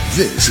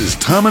This is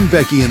Tom and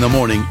Becky in the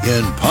morning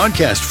in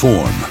podcast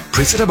form.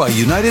 Presented by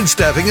United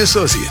Staffing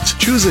Associates.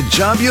 Choose a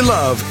job you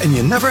love and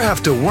you never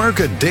have to work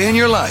a day in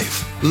your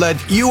life.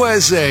 Let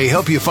USA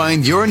help you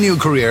find your new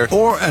career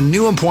or a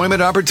new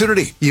employment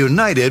opportunity.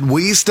 United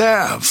We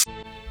Staff.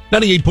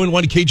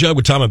 98.1 K-Job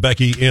with Tom and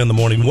Becky in the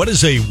morning. What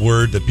is a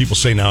word that people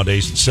say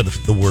nowadays instead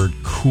of the word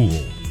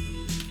cool?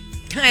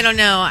 I don't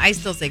know. I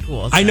still say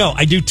cool. So. I know.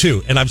 I do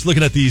too. And I was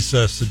looking at these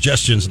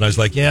suggestions and I was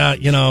like, yeah,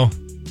 you know.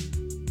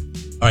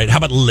 All right. How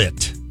about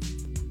lit?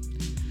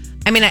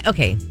 I mean,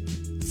 okay.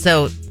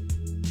 So,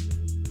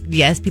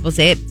 yes, people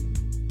say it.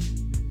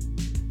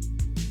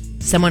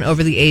 Someone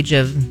over the age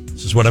of...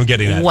 This is what I'm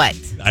getting at. What?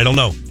 I don't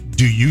know.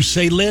 Do you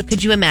say lit?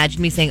 Could you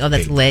imagine me saying, oh,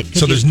 that's lit?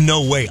 So there's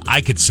no way I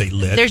could say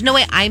lit. There's no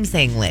way I'm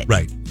saying lit.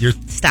 Right. You're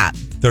Stop.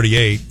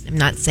 38. I'm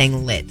not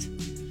saying lit.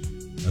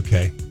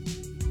 Okay.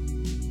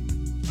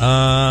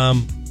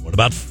 What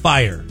about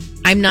fire?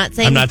 I'm not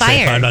saying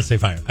fire. I'm not saying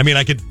fire. I mean,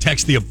 I could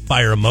text the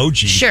fire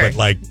emoji, sure. But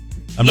like,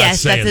 I'm not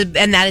saying.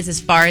 And that is as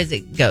far as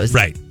it goes.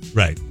 Right.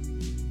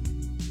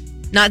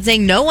 Not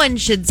saying no one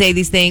should say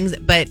these things,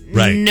 but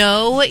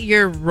know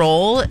your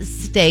role,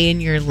 stay in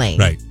your lane.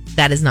 Right.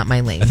 That is not my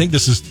lane. I think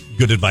this is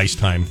good advice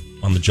time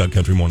on the Jug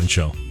Country Morning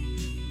Show.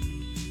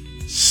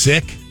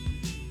 Sick?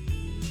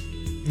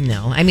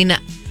 No. I mean,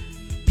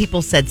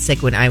 people said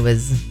sick when I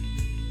was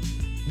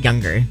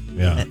younger.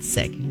 Yeah. That's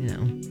sick, you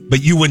know.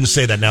 But you wouldn't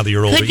say that now that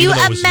you're older. Could you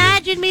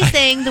imagine me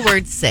saying the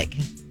word sick?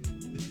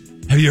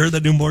 Have you heard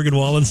that new Morgan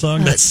Wallen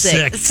song? That's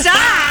sick.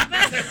 Stop!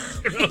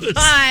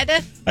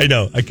 God. I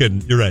know. I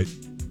couldn't. You're right.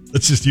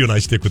 Let's just you and I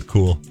stick with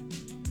cool.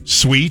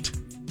 Sweet?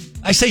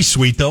 I say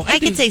sweet, though. I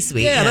could say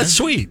sweet. Yeah, that's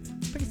sweet.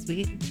 It's pretty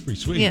sweet. It's pretty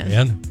sweet, yeah.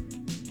 Man.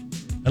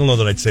 I don't know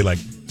that I'd say, like,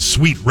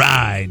 sweet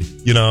ride,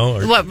 you know?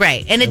 Or, well,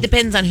 right. And it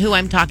depends on who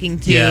I'm talking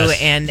to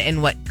and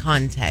in what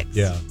context.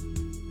 Yeah.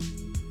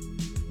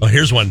 Oh,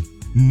 here's one.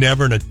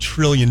 Never in a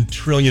trillion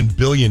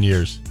billion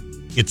years.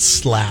 It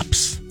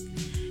slaps.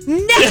 No.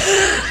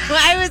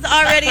 I was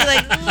already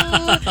like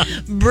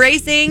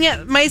bracing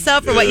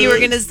myself for what you were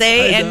going to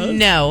say, and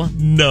no.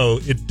 No,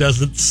 it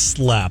doesn't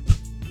slap.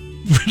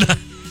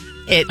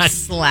 It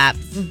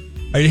slaps. All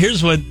right,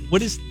 here's one.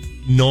 What is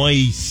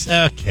noise?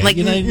 Okay. Like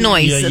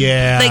noise.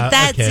 Yeah. Like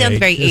that sounds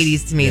very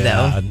 80s to me,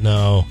 though.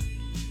 No.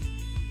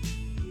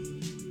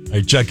 All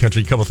right, Jug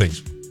Country, a couple things.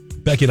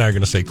 Becky and I are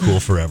going to say cool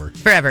forever.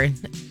 Forever.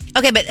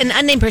 Okay, but an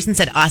unnamed person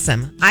said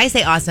awesome. I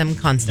say awesome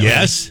constantly.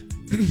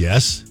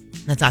 Yes.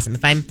 That's awesome.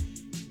 If I'm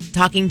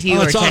talking to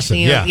you or texting awesome.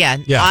 you, Yeah.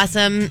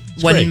 awesome,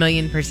 it's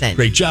 1,000,000%.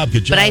 Great job,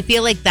 good job. But I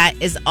feel like that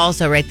is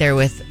also right there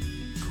with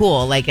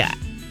cool. Like,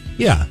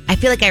 yeah. I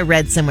feel like I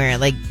read somewhere,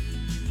 like,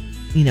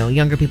 you know,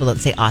 younger people don't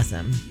say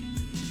awesome.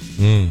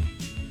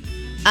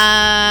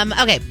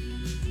 Okay.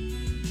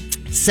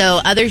 So,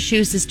 Other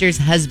Shoe Sister's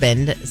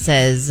husband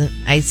says,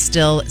 I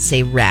still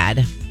say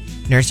rad.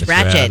 Nurse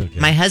Ratchet. Rad, okay.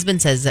 My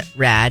husband says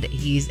rad.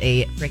 He's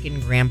a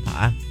freaking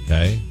grandpa.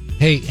 Okay.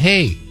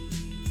 Hey.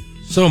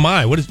 So am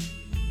I. What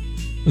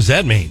does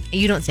that mean?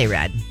 You don't say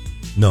rad.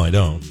 No, I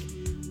don't.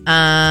 But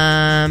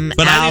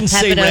I didn't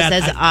say rad.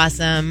 says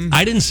awesome.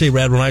 I didn't say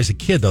rad when I was a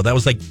kid, though. That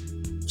was like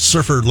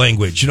surfer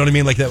language. You know what I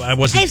mean? Like that. I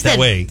wasn't that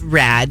way.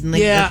 Rad.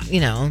 Like, yeah.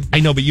 You know. I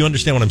know, but you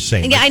understand what I'm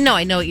saying. Yeah, I know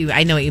what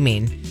you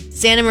mean.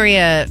 Santa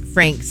Maria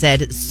Frank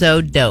said so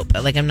dope.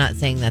 Like, I'm not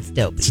saying that's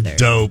dope either.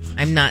 Dope.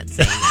 I'm not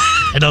saying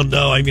that. I don't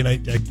know. I mean, I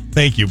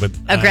thank you, but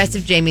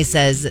Aggressive Jamie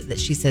says that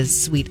she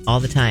says sweet all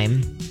the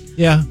time.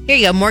 Yeah. Here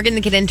you go. Morgan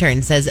the Kid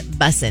Intern says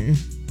bussin'.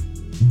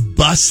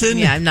 Bussin'?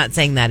 Yeah, I'm not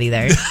saying that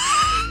either.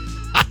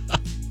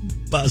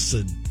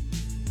 Bussin'.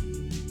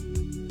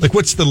 Like,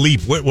 what's the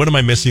leap? What am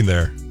I missing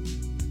there?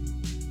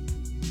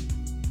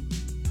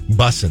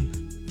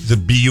 Bussin'. Is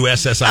it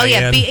B-U-S-S-I-N? Oh,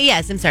 yeah.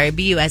 Yes, I'm sorry.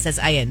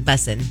 B-U-S-S-I-N.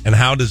 Bussin'. And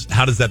how does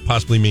that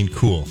possibly mean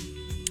cool?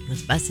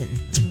 It's bussin'.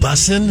 It's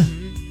bussin'?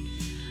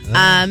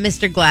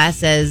 Mr. Glass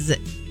says,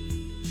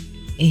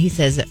 he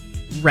says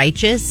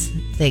righteous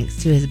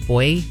thanks to his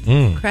boy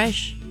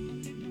crush. I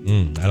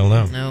don't know. I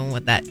don't know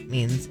what that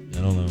means.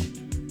 I don't know.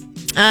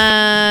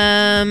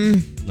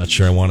 Not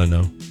sure I want to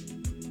know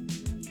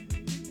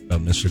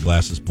about Mr.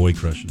 Glass's boy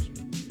crushes.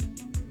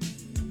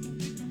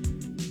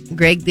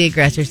 Greg the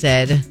Aggressor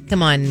said,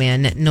 come on,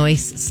 man.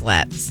 Noise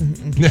slaps.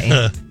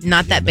 Okay.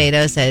 Not that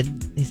Beto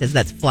he says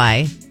that's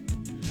fly.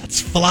 That's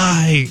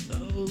fly.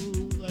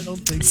 I don't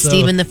think so.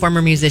 Steven, the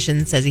former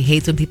musician, says he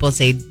hates when people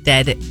say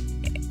dead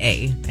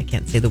A. I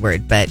can't say the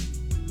word, but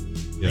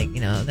like,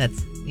 you know,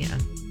 that's, yeah.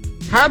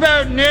 How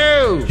about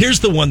no? Here's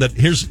the one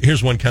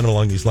here's one kind of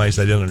along these lines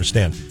I didn't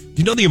understand.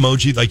 You know the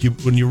emoji, like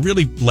when you're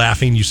really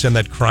laughing, you send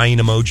that crying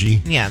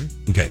emoji? Yeah.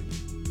 Okay.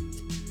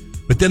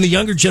 But then the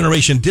younger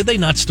generation, did they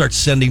not start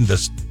sending the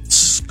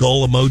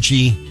skull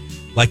emoji?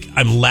 Like,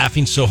 I'm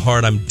laughing so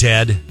hard, I'm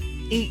dead.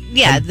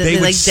 Yeah, they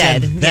would like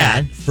send dead.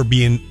 that for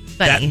being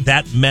funny.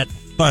 That meant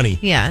funny.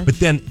 Yeah. But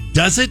then,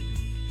 does it,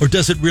 or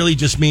does it really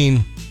just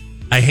mean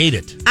I hate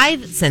it?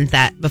 I've sent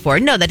that before.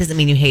 No, that doesn't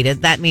mean you hate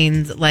it. That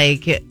means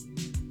like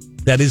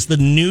that is the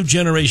new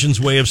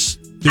generation's way of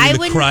doing I the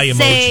wouldn't cry emoji.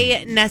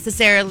 say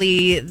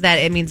necessarily that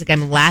it means like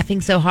I'm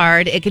laughing so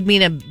hard. It could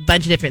mean a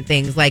bunch of different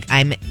things, like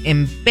I'm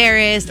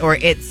embarrassed or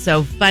it's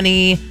so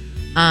funny.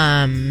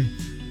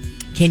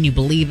 Can you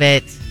believe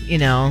it? You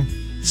know.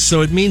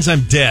 So it means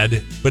I'm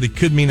dead, but it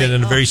could mean it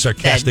in a very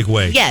sarcastic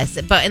way. Yes,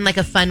 but in like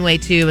a fun way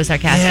too, a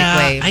sarcastic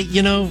way.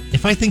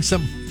 If I think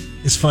something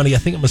is funny, I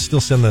think I'm gonna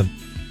still send the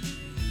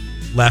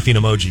laughing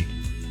emoji.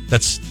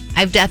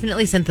 I've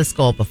definitely sent the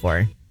skull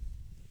before.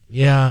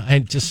 Yeah, I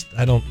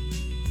don't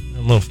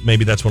know if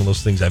maybe that's one of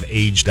those things I've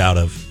aged out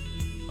of.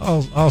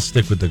 I'll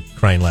stick with the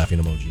crying laughing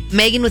emoji.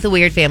 Megan with a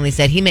weird family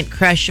said he meant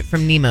Crush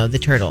from Nemo, the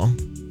turtle.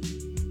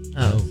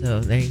 Oh.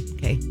 So there.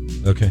 Okay.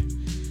 Okay.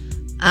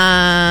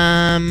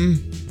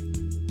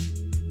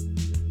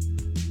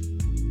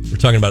 We're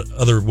talking about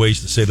other ways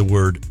to say the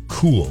word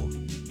cool.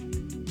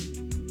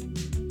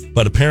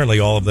 But apparently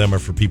all of them are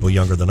for people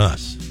younger than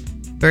us.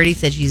 Birdie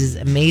said she uses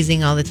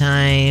amazing all the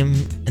time.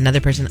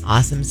 Another person,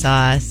 awesome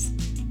sauce.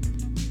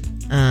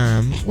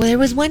 Well, there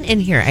was one in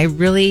here. I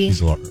really...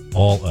 These are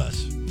all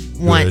us.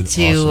 Want good,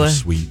 to... Awesome,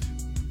 sweet.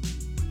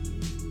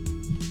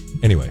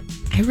 Anyway.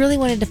 I really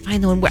wanted to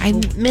find the one where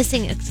I'm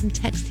missing some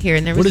text here,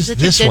 and there was such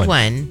this a good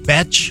one.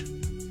 Fetch?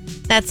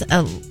 That's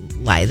a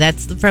lie.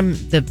 That's from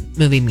the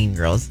movie Mean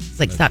Girls. It's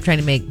like, stop trying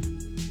to make...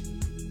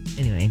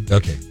 Anyway.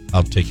 Okay,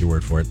 I'll take your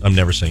word for it. I'm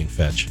never saying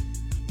fetch.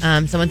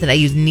 Someone said I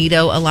use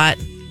Nito a lot.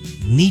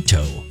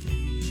 Nito?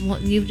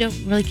 Well, you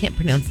can't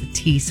pronounce the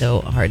T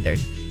so hard there.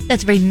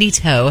 That's very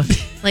Nito.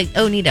 Like,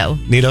 oh, Nito.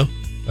 Nito?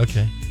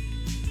 Okay.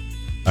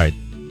 All right,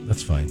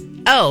 that's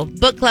fine. Oh,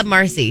 Book Club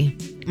Marcy.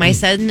 My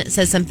son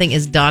says something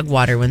is dog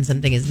water when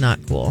something is not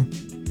cool.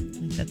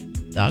 That's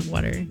dog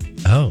water.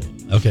 Oh,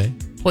 okay.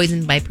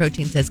 Poisoned by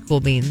Protein says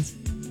cool beans.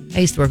 I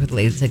used to work with a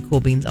lady that said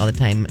cool beans all the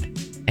time.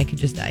 I could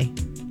just die.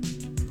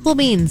 Cool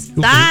beans.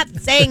 Stop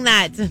saying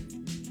that.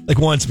 Like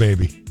once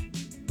maybe,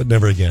 but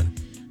never again.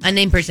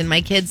 Unnamed person.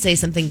 My kids say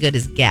something good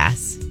is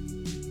gas.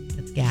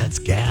 That's gas. That's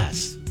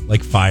gas.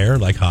 Like fire,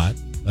 like hot.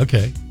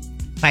 Okay.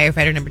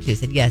 Firefighter number 2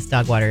 said yes,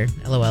 dog water.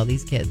 LOL,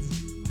 these kids.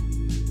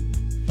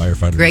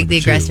 Firefighter Greg number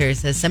the 2. Aggressor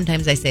says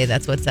sometimes I say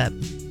that's what's up.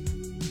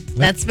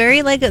 That's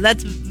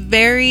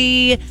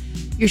very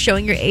you're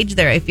showing your age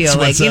there, I feel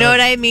like. You know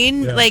what I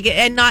mean? Yeah. Like,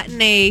 and not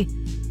in a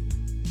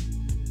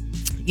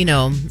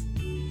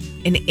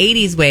an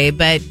 80s way,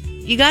 but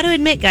you got to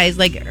admit, guys,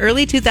 like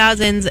early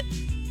 2000s,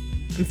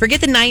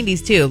 forget the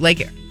 90s too,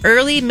 like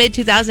early mid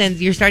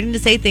 2000s, you're starting to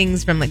say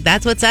things from like,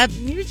 that's what's up.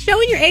 You're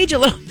showing your age a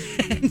little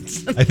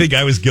bit. I think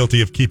I was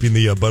guilty of keeping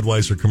the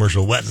Budweiser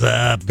commercial, what's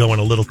up, going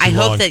a little too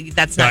long. I hope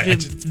that's not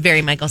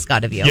very Michael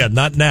Scott of you. Yeah,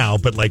 not now,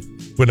 but like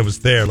when it was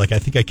there, like I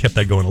think I kept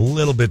that going a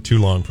little bit too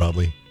long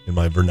probably in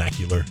my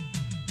vernacular.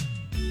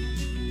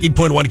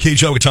 8.1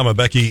 KJ with Tom and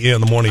Becky in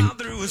the morning.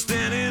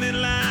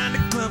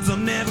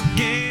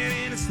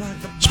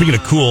 Speaking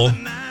of cool,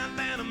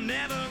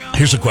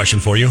 here's a question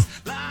for you.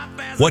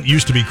 What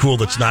used to be cool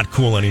that's not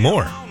cool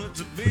anymore?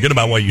 Forget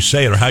about what you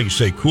say or how you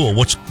say cool.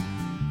 What's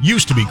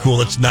used to be cool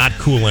that's not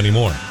cool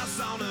anymore?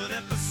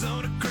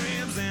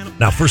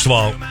 Now, first of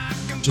all,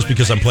 just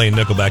because I'm playing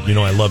Nickelback, you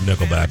know I love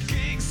Nickelback.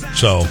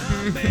 So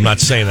I'm not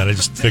saying that. I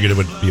just figured it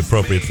would be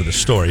appropriate for the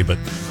story. But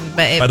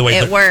by the way,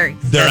 it works.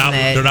 They're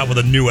out with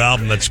a new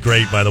album that's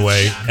great, by the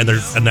way. And they're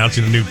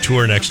announcing a new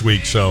tour next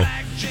week. So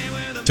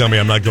tell me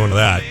I'm not going to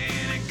that.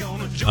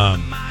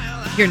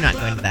 You're not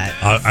going to that.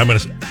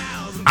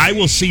 I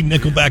will see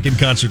Nickelback in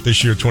concert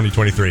this year,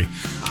 2023.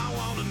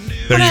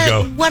 There you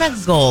go. What a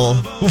goal.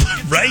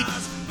 Right?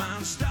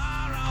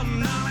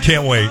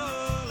 Can't wait.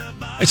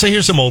 I say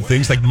here's some old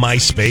things like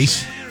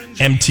MySpace,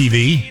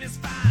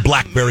 MTV,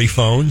 BlackBerry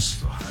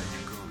phones.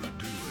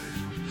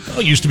 Oh,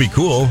 it used to be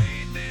cool.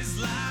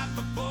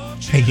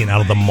 Hanging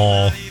out of the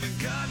mall.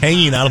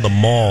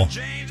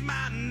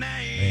 Man.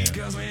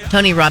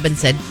 Tony Robbins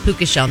said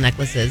puka shell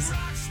necklaces.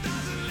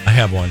 I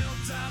have one.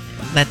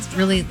 That's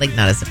really like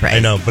not a surprise. I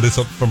know, but it's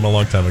from a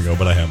long time ago,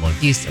 but I have one.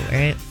 Do you still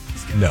wear it?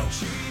 No.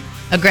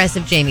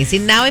 Aggressive Jamie. See,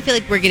 now I feel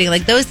like we're getting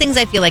like those things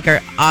I feel like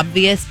are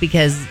obvious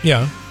because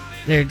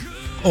they're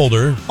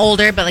older,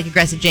 but like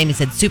Aggressive Jamie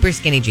said super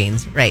skinny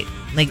jeans. Right.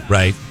 Like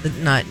right.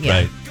 Not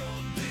Right.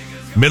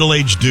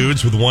 Middle-aged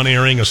dudes with one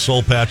earring, a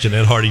soul patch, and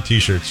Ed Hardy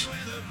t-shirts.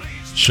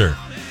 Sure.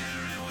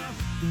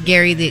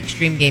 Gary the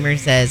Extreme Gamer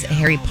says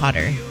Harry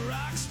Potter.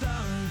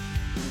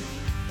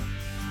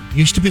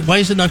 Used to be. Why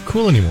is it not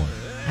cool anymore?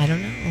 I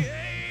don't know.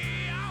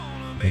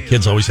 The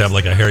kids always have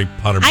like a Harry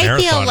Potter marathon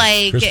I feel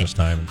like at Christmas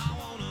time.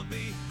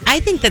 I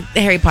think that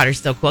Harry Potter's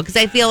still cool because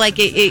I feel like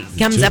it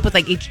comes up with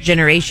like each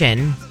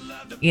generation.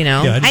 You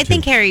know, yeah, I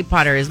think Harry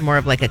Potter is more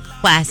of like a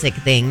classic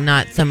thing,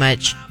 not so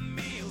much.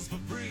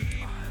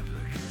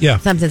 Yeah,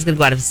 something's gonna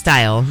go out of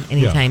style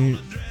anytime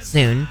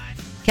soon.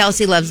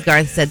 Kelsey Loves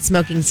Garth said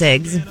smoking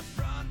cigs.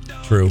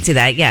 True. See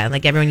that? Yeah,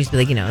 like everyone used to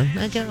be like,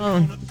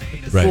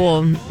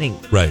 cool thing.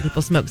 Right.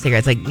 People smoke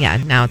cigarettes. Like, yeah,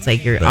 now it's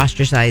like you're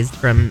ostracized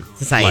from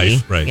society.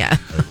 Life, right. Yeah.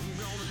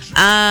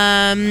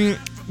 Right.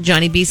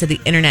 Johnny B said the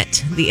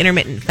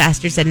intermittent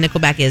faster said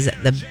Nickelback is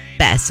the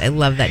best. I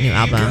love that new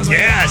album.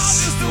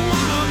 Yes.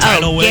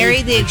 tidal wave.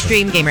 Gary the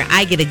Extreme Gamer.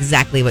 I get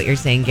exactly what you're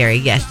saying, Gary.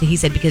 Yes, he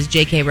said because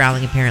J.K.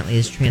 Rowling apparently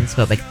is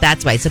transphobic.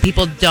 That's why. So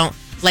people don't,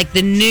 like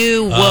the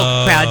new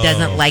woke crowd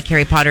doesn't like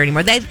Harry Potter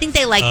anymore. They think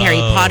they like Harry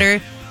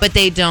Potter, but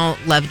they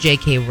don't love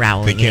J.K.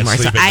 Rowling anymore.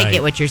 So I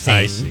get what you're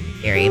saying,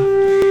 Gary.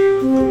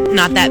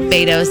 Not that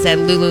Beto said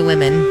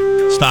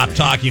Lululemon. Stop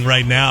talking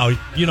right now.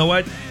 You know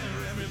what?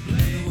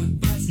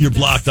 You're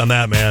blocked on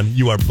that, man.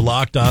 You are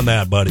blocked on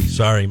that, buddy.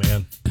 Sorry,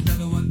 man.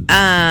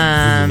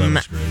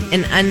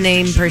 An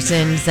unnamed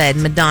person said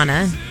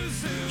Madonna.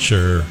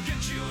 Sure.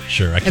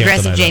 I can't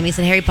Aggressive deny Jamie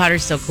said Harry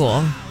Potter's so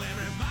cool.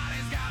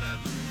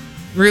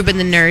 Ruben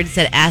the Nerd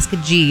said Ask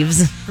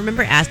Jeeves.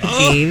 Remember Ask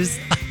Jeeves?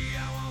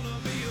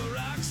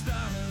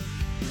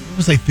 What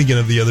was I thinking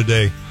of the other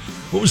day?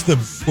 What was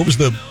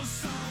the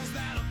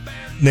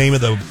name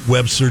of the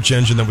web search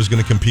engine that was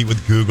going to compete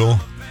with Google?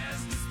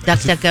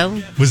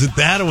 DuckDuckGo? Was it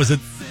that, or was it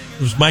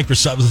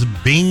Microsoft? Was it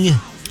Bing?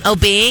 Oh,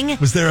 Bing?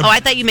 Was there I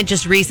thought you meant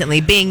just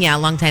recently. Bing, yeah, a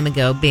long time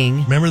ago.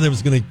 Bing. Remember that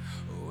was going to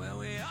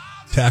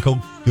tackle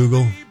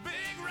Google?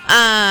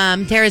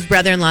 Tara's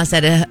brother-in-law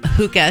said a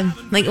hookah.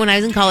 Like when I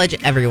was in college,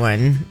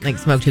 everyone like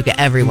smoked hookah.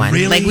 Everyone.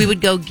 Really? Like we would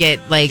go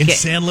get like in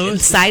San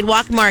Luis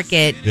sidewalk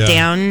market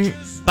down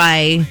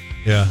by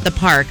the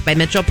park, by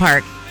Mitchell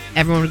Park.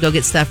 Everyone would go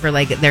get stuff for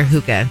like their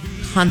hookah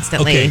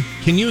constantly. Okay,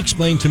 can you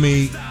explain to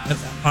me?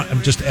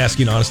 I'm just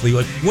asking honestly.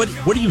 Like,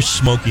 what are you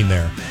smoking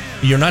there?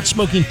 You're not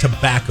smoking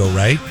tobacco,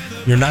 right?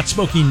 You're not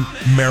smoking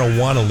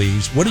marijuana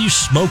leaves. What are you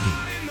smoking?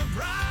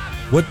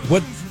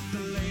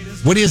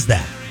 What is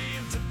that?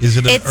 Is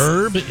it an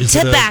herb? Is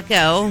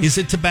tobacco. Is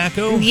it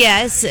tobacco?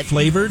 Yes.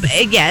 Flavored?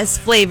 Yes,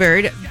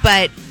 flavored,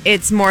 but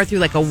it's more through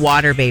like a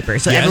water vapor.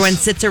 So everyone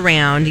sits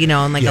around,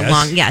 and like a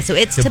long, so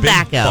it's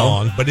tobacco. Big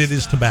bong, but it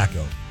is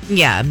tobacco.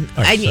 Yeah.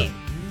 Right,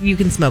 you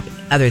can smoke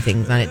other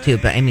things on it too,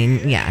 but I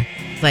mean, yeah,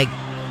 it's like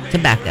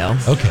tobacco.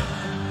 Okay.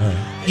 All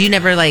right. You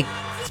never like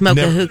smoke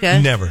a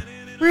hookah? Never.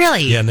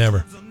 Really? Yeah,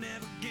 never.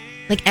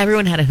 Like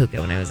everyone had a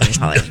hookah when I was in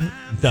college.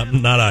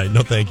 Not I.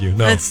 No, thank you.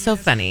 No. That's so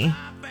funny.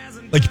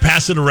 Like you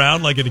pass it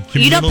around like in a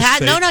communal You don't pass.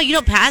 state? No, you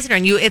don't pass it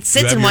around. It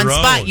sits in one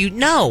spot.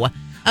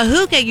 A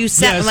hookah you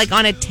set like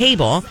on a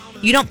table.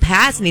 You don't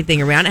pass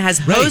anything around. It has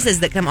hoses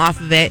that come off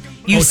of it.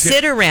 You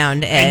sit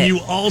around it. And you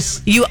all,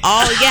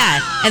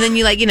 and then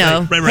you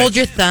hold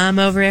your thumb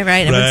over it,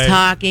 right? Everyone's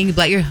talking. You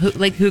let your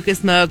hookah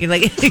smoke, and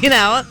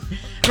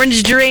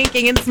everyone's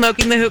drinking and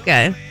smoking the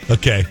hookah.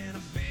 Okay.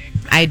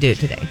 I do it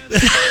today.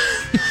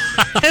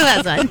 Who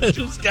has one?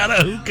 Who's got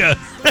a hookah?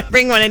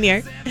 Bring one in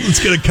here. Let's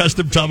get a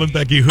custom Tom and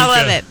Becky hookah. I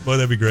love it. Boy,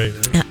 that'd be great.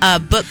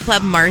 Book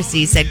Club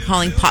Marcy said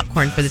calling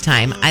popcorn for the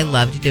time. I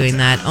loved doing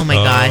that. Oh my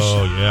gosh.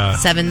 Oh yeah.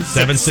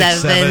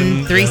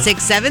 767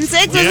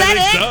 3676. Was that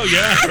it?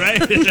 Yeah,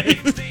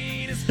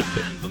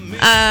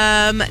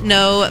 right.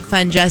 No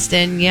fun,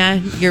 Justin. Yeah,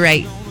 you're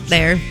right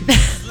there.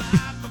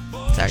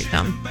 Sorry,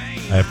 Tom.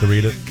 I have to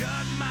read it.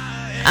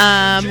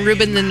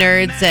 Ruben the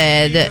Nerd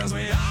said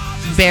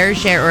Bear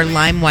Share or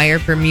LimeWire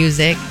for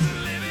music.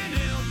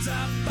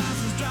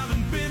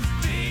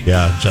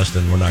 Yeah,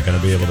 Justin, we're not going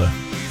to be able to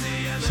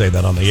say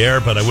that on the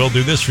air, but I will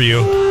do this for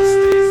you.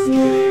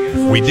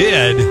 If we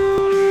did,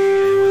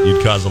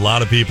 you'd cause a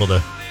lot of people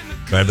to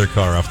drive their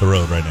car off the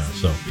road right now.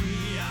 So,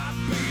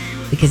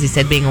 because he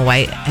said being a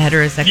white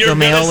heterosexual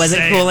male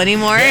wasn't cool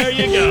anymore. There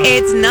you go.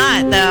 It's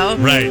not though.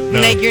 Right. No.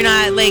 Like you're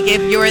not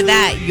if you're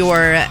that,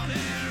 you're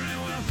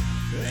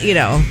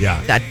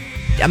that's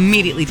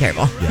immediately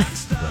terrible. Yeah.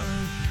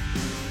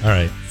 All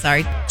right.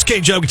 Sorry. It's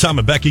K-Joe, Tom,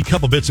 and Becky.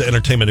 Couple bits of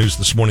entertainment news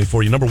this morning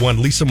for you. Number one,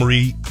 Lisa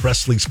Marie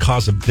Presley's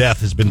cause of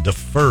death has been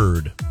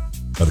deferred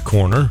by the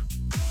coroner.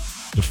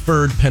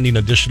 Deferred pending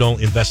additional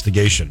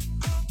investigation.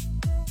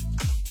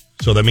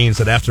 So that means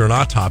that after an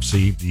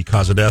autopsy, the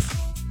cause of death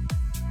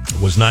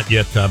was not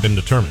yet been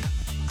determined.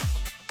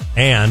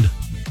 And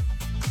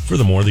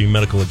furthermore, the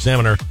medical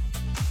examiner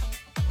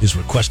is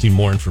requesting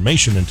more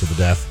information into the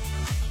death.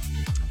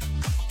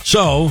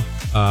 So,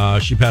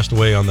 she passed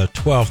away on the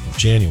 12th of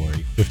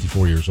January,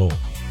 54 years old.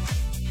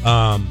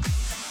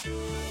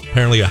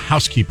 Apparently, a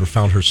housekeeper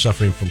found her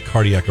suffering from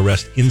cardiac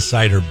arrest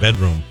inside her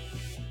bedroom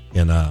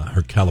in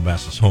her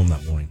Calabasas home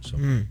that morning. So,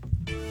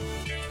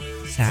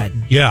 sad.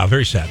 Yeah,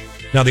 very sad.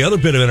 Now, the other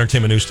bit of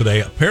entertainment news today.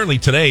 Apparently,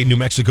 today, New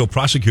Mexico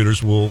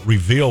prosecutors will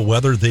reveal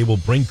whether they will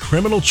bring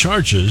criminal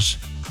charges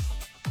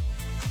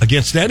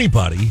against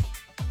anybody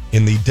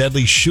in the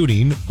deadly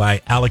shooting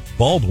by Alec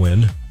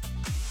Baldwin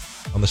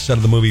on the set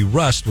of the movie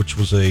Rust, which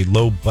was a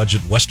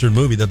low-budget Western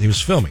movie that he was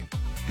filming.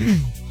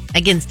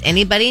 Against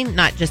anybody,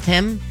 not just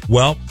him?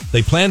 Well,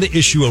 they plan to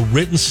issue a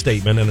written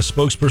statement, and a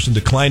spokesperson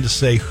declined to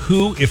say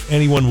who, if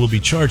anyone, will be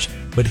charged.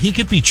 But he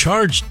could be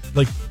charged,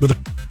 with a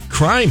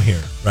crime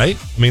here, right?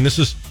 I mean,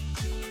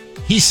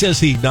 he says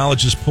he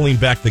acknowledges pulling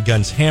back the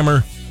gun's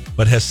hammer,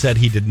 but has said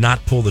he did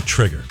not pull the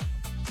trigger.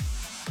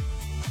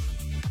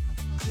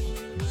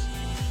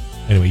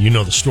 Anyway, you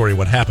know the story,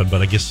 what happened,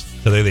 but I guess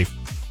today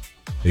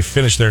they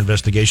finished their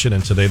investigation,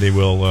 and today they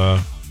will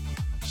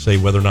say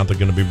whether or not they're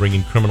going to be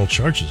bringing criminal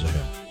charges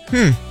ahead.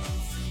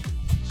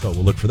 So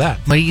we'll look for that.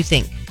 What do you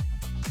think?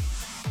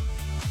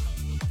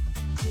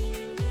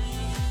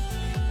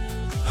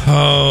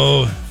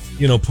 Oh,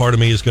 part of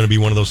me is going to be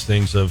one of those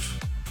things of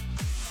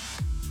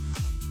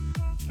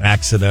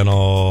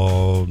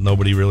accidental,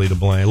 nobody really to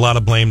blame. A lot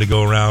of blame to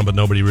go around, but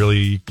nobody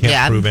really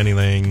can't prove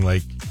anything.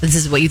 Like, this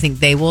is what you think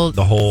they will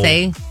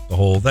say?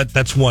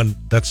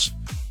 That's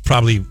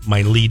probably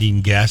my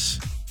leading guess.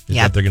 Is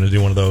that they're going to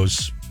do one of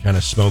those kind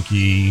of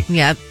smoky,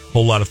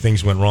 whole lot of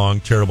things went wrong,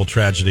 terrible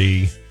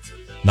tragedy,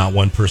 not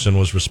one person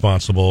was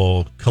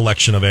responsible,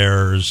 collection of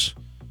errors,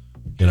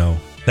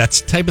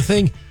 that's the type of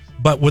thing.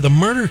 But with a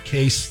murder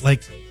case,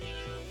 like,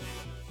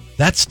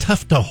 that's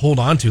tough to hold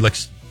on to. Like,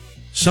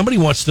 somebody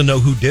wants to know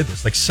who did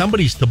this. Like,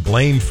 somebody's to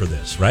blame for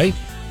this, right?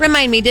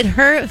 Remind me, did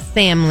her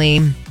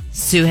family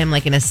sue him,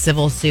 like, in a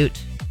civil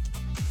suit?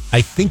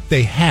 I think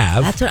they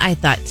have. That's what I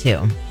thought,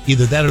 too.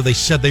 Either that or they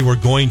said they were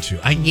going to.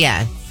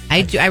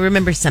 I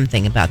remember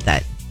something about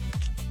that.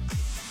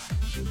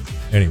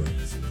 Anyway.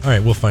 All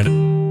right, we'll find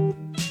it.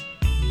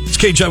 It's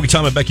K-Job,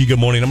 Tom and Becky. Good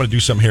morning. I'm going to do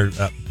something here.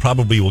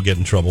 Probably will get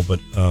in trouble, but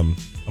I'm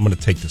going to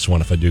take this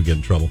one if I do get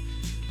in trouble.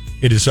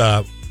 It is,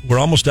 we're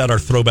almost at our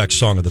throwback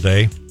song of the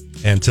day,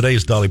 and today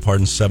is Dolly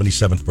Parton's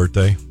 77th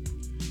birthday.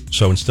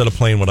 So instead of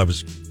playing what I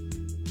was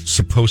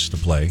supposed to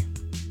play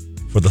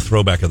for the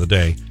throwback of the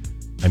day,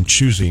 I'm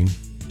choosing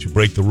to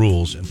break the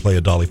rules and play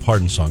a Dolly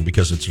Parton song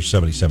because it's her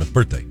 77th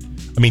birthday.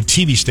 I mean,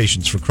 TV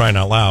stations, for crying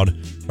out loud,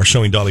 are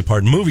showing Dolly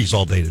Parton movies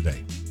all day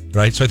today,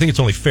 right? So I think it's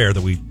only fair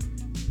that we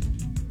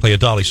play a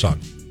Dolly song.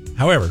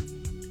 However,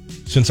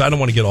 since I don't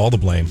want to get all the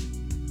blame,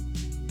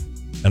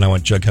 and I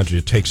want Jug Country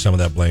to take some of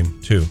that blame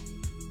too,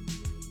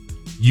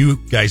 you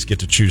guys get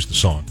to choose the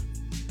song.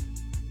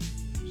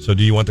 So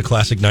do you want the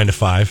classic 9 to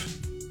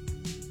 5?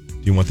 Do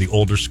you want the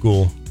older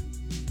school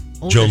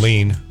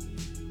Jolene?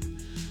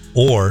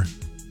 Or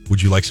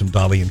would you like some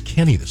Dolly and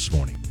Kenny this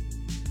morning?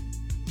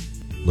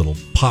 Little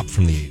pop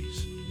from the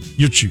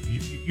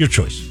 80s. Your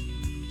choice.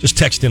 Just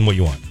text in what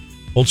you want.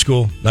 Old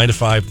school, 9 to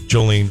 5,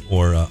 Jolene,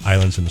 or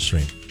Islands in the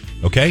Stream.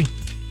 Okay?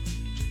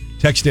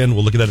 Text in.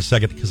 We'll look at that in a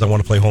second because I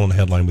want to play Hole in the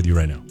Headline with you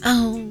right now.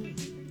 Oh,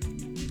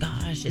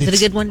 gosh. Is it a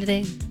good one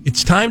today?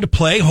 It's time to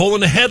play Hole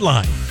in the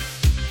Headline.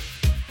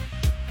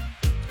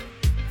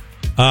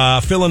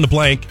 Fill in the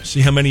blank. See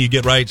how many you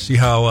get right. See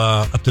how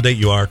up to date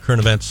you are. Current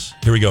events.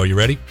 Here we go. You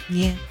ready?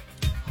 Yeah.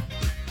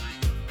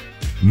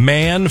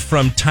 Man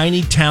from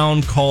tiny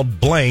town called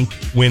blank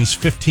wins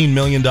 $15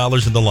 million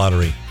in the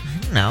lottery.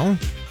 I don't know.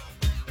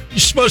 You're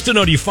supposed to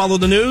know. Do you follow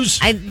the news?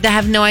 I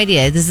have no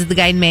idea. This is the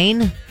guy in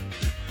Maine?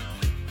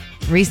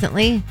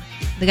 Recently?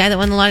 The guy that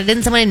won the lottery?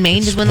 Didn't someone in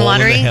Maine just win the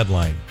lottery? The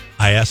headline.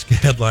 I asked a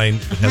headline.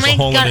 It has a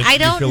hole in it. I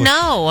don't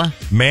know.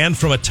 Man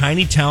from a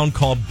tiny town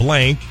called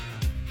blank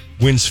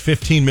wins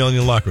 $15 million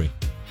in the lottery.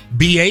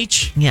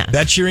 BH? Yeah.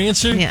 That's your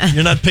answer? Yeah.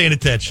 You're not paying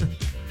attention.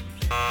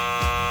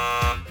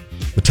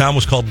 The town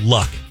was called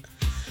Luck.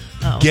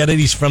 Oh. Get it?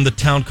 He's from the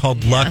town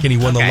called Luck, and he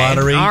won the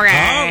lottery. All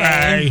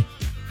right.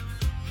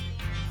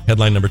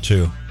 Headline number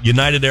 2.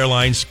 United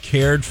Airlines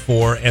cared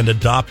for and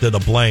adopted a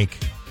blank.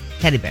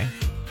 Teddy bear.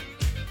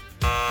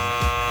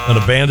 An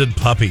abandoned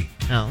puppy.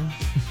 Oh.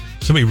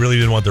 Somebody really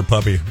didn't want their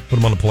puppy. Put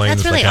him on the plane.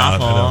 That's really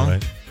awful. I know,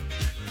 right?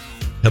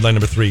 Headline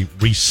number 3.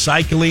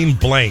 Recycling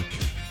blank.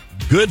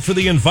 Good for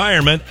the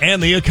environment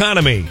and the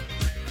economy.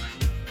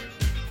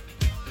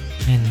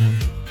 I don't know.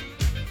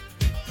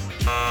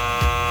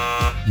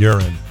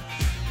 Urine.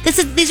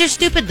 These are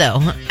stupid, though.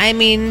 I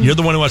mean... You're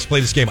the one who wants to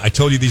play this game. I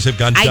told you these have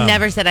gone dumb. I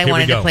never said I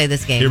wanted to play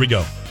this game. Here we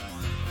go.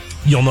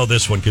 You'll know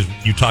this one because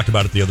you talked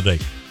about it the other day.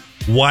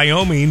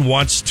 Wyoming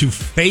wants to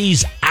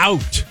phase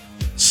out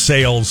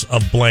sales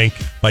of blank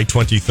by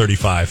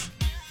 2035.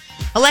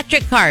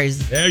 Electric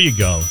cars. There you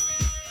go.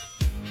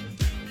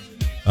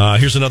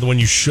 Here's another one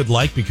you should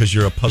like because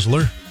you're a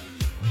puzzler.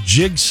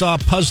 Jigsaw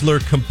puzzler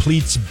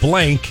completes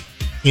blank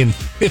in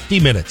 50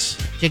 minutes.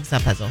 Jigsaw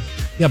puzzle.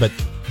 Yeah, but...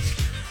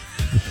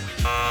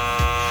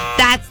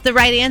 That's the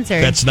right answer.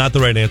 That's not the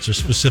right answer.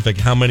 Specific.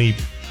 How many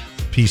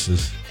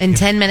pieces? In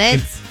 10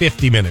 minutes? In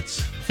 50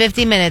 minutes.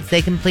 50 minutes.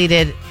 They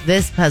completed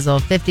this puzzle.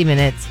 50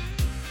 minutes.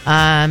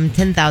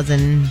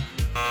 10,000.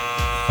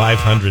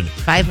 500.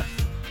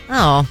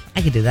 Oh,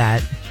 I could do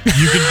that.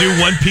 You could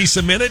do one piece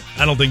a minute?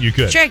 I don't think you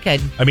could. Sure I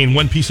could. I mean,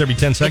 one piece every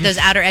 10 seconds? Get those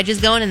outer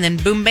edges going and then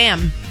boom,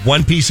 bam.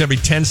 One piece every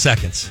 10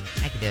 seconds.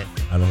 I could do it.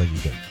 I don't think you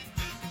could.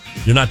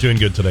 You're not doing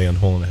good today on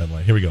Hole in the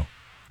Headline. Here we go.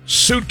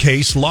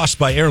 Suitcase lost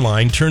by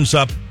airline turns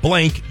up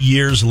blank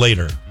years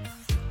later.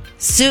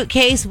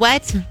 Suitcase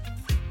what?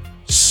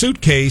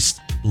 Suitcase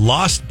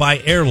lost by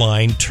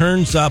airline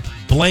turns up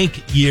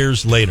blank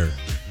years later.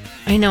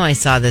 I know I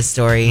saw this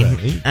story.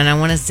 Right. And I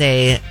want to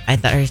say I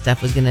thought her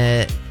stuff was going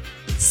to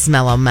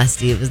smell all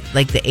musty. It was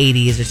like the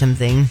 80s or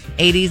something.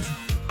 80s?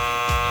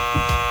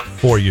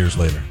 4 years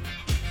later.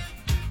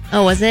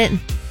 Oh, was it?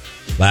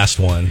 Last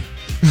one.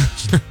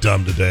 It's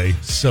dumb today.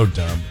 So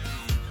dumb.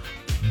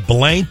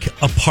 Blank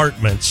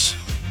apartments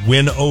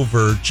win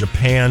over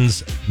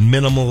Japan's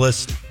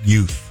minimalist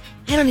youth.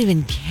 I don't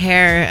even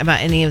care about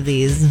any of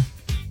these.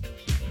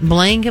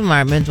 Blank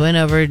apartments win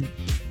over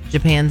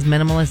Japan's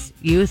minimalist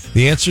youth.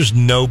 The answer's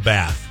no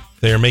bath.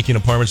 They are making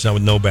apartments now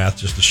with no bath,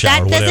 just a shower,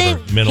 That whatever.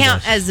 doesn't Minimalist.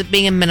 count as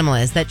being a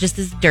minimalist. That just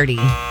is dirty.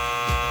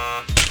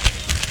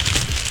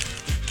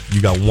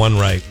 You got one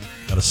right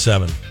out of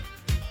 7.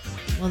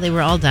 Well, they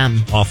were all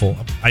dumb. Awful.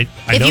 I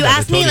If know you that. I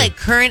ask me, told you. like,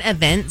 current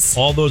events,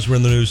 all those were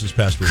in the news this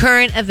past week.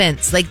 current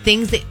events, like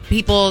things that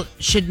people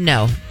should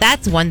know,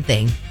 that's one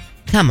thing.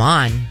 Come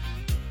on.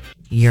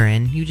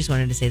 Urine. You just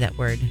wanted to say that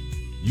word.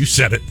 You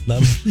said it.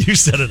 You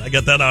said it. I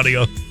got that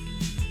audio.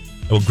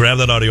 I will grab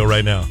that audio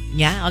right now.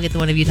 Yeah, I'll get the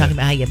one of you talking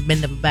about how you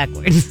bend over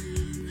backwards.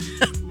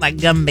 Like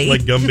Gumby.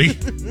 Like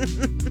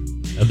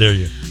Gumby. How dare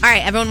you? All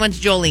right, everyone wants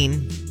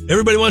Jolene.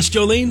 Everybody wants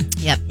Jolene?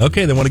 Yep.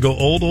 Okay, they want to go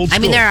old school. I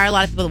mean, there are a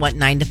lot of people that want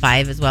 9 to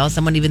 5 as well.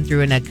 Someone even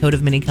threw in a coat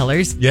of many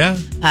colors. Yeah?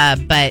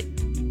 But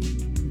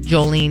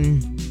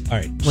Jolene All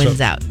right.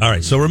 wins out. All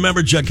right, so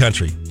remember Jug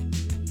Country.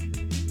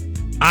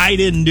 I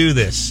didn't do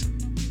this.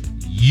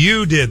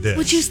 You did this.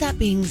 Would you stop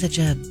being such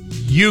a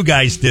You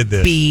guys did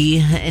this. bee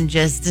and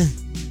just...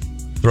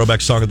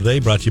 Throwback Song of the Day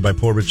brought to you by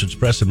Poor Richard's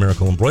Press and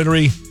Miracle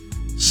Embroidery.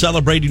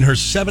 Celebrating her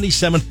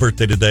 77th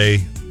birthday today.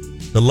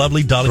 The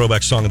lovely Dolly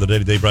Throwback Song of the Day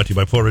today brought to you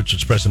by Poor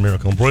Richard's Press and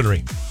Miracle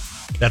Embroidery.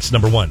 That's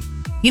number 1.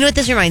 You know what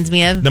this reminds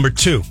me of? Number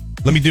 2.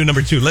 Let me do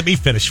number 2. Let me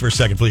finish for a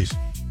second, please.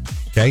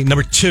 Okay,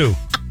 number 2.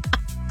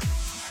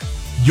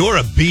 You're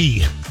a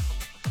bee.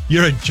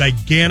 You're a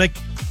gigantic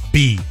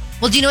bee.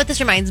 Well, do you know what this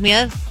reminds me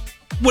of?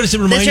 What does it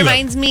remind This you of?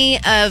 reminds me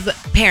of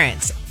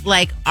parents.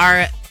 Like,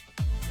 our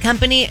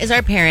company is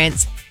our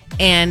parents,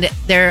 and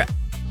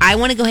I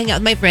want to go hang out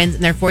with my friends,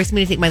 and they're forcing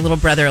me to take my little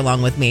brother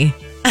along with me.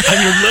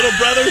 I'm your little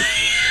brother?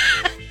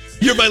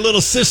 You're my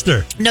little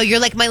sister. No, you're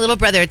like my little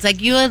brother. It's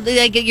like your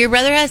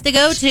brother has to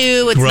go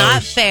too. It's Gross.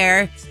 not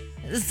fair.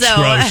 So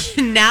Gross.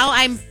 now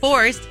I'm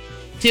forced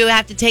to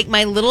have to take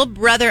my little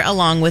brother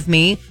along with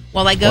me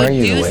while I go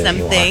do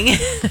something.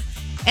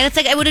 And it's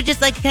like, I would have just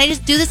can I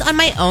just do this on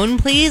my own,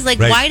 please? Like,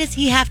 Right. why does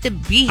he have to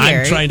be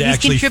here? I'm trying to He's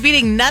actually-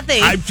 contributing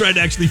nothing. I'm trying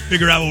to actually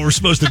figure out what we're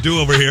supposed to do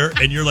over here,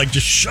 and you're like,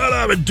 just shut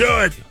up and do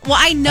it. Well,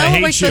 I know I what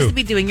hate we're supposed you. to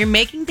be doing. You're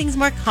making things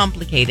more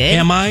complicated.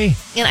 Am I?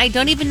 And I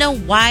don't even know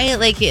why,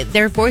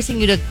 they're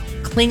forcing you to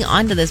cling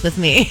on to this with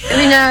me.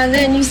 Every now and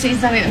then you say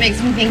something that makes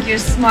me think you're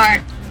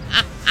smart.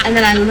 And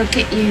then I look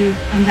at you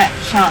and that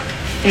shock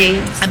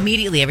fades.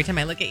 Immediately, every time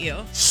I look at you.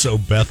 So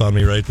Beth on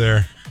me right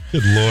there.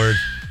 Good Lord.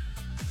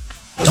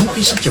 Don't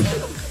be such a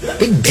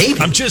big baby.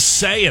 I'm just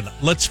saying,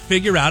 let's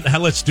figure out how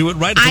let's do it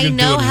right. If we're I gonna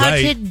know do it how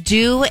right. to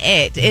do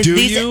it. Do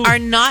These you? are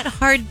not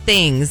hard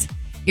things.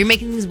 You're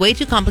making things way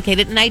too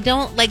complicated, and I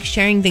don't like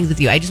sharing things with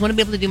you. I just want to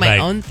be able to do my Right.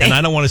 own thing. And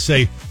I don't want to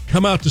say,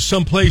 come out to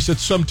some place at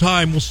some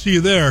time. We'll see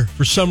you there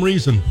for some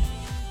reason.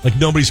 Like,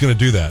 nobody's going to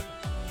do that.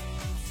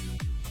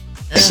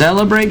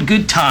 Celebrate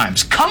good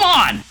times. Come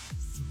on.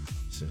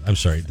 I'm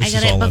sorry. This I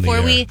is got all it. on the Before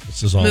air. we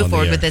This is all on move the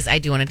forward air. with this, I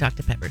do want to talk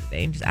to Pepper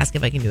today and just ask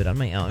if I can do it on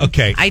my own.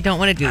 Okay. I don't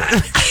want to do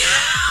this.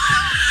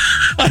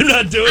 I'm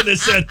not doing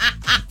this then.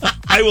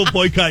 I will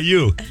boycott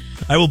you.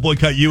 I will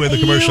boycott you in the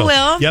You commercial.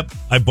 will? Yep.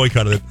 I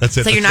boycotted it. That's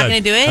it. So you're That's not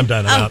done. gonna do it? I'm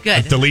done. I'm Oh, out.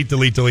 good. Delete. You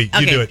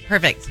Okay, do it.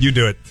 perfect. You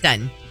do it.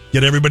 Done.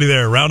 Get everybody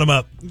there. Round them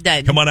up.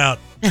 Done. Come on out.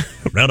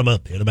 Round them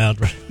up. Hit them out.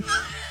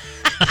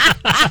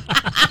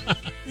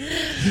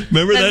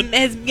 Remember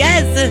that?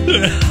 Yes.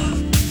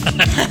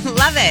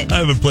 Love it. I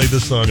haven't played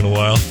this song in a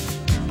while.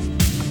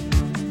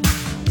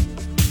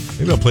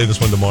 Maybe I'll play this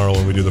one tomorrow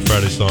when we do the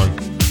Friday song.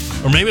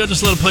 Or maybe I'll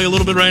just let it play a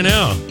little bit right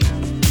now.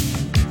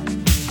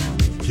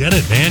 Get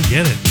it, man.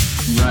 Get it.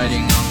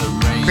 Riding on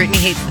the rain. Brittany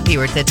hates the P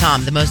word. Said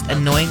Tom, the most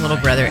annoying little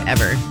brother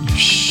ever.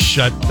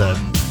 Shut the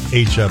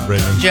H up,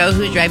 Brittany. Joe,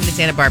 who's driving to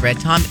Santa Barbara.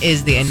 Tom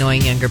is the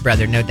annoying younger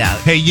brother, no doubt.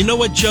 Hey, you know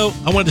what, Joe?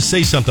 I wanted to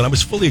say something. I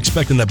was fully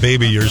expecting that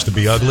baby of yours to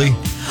be ugly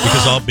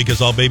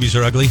because all babies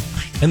are ugly.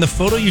 And the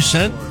photo you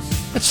sent,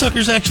 that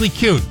sucker's actually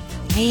cute.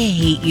 I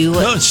hate you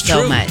No, it's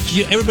so true. much.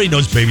 Everybody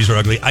knows babies are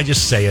ugly. I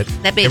just say it.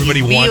 That baby's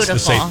Everybody wants to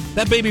say beautiful.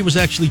 that baby was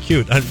actually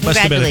cute. It must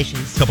have been a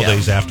Congratulations, couple Joe.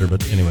 days after,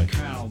 but anyway,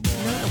 No,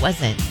 it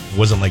wasn't. it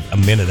wasn't like a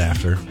minute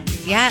after.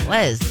 Yeah, it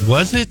was.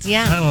 Was it?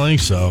 Yeah. I don't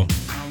think so.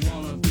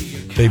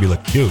 Baby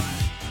looked cute.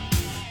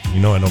 You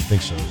know I don't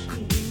think so.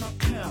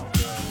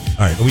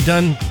 All right, are we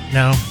done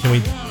now? Can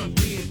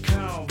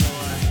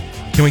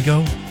we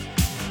go?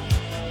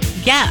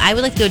 Yeah, I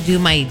would like to go do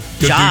my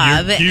do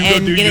job your- you go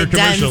and do get your it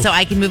done commercial. so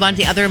I can move on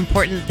to other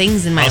important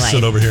things in my I'll life.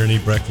 sit over here and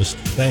eat breakfast.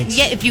 Thanks.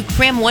 Yeah, if you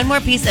cram one more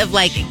piece of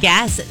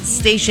gas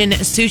station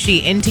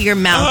sushi into your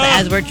mouth Oh.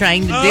 as we're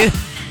trying to do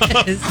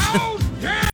this.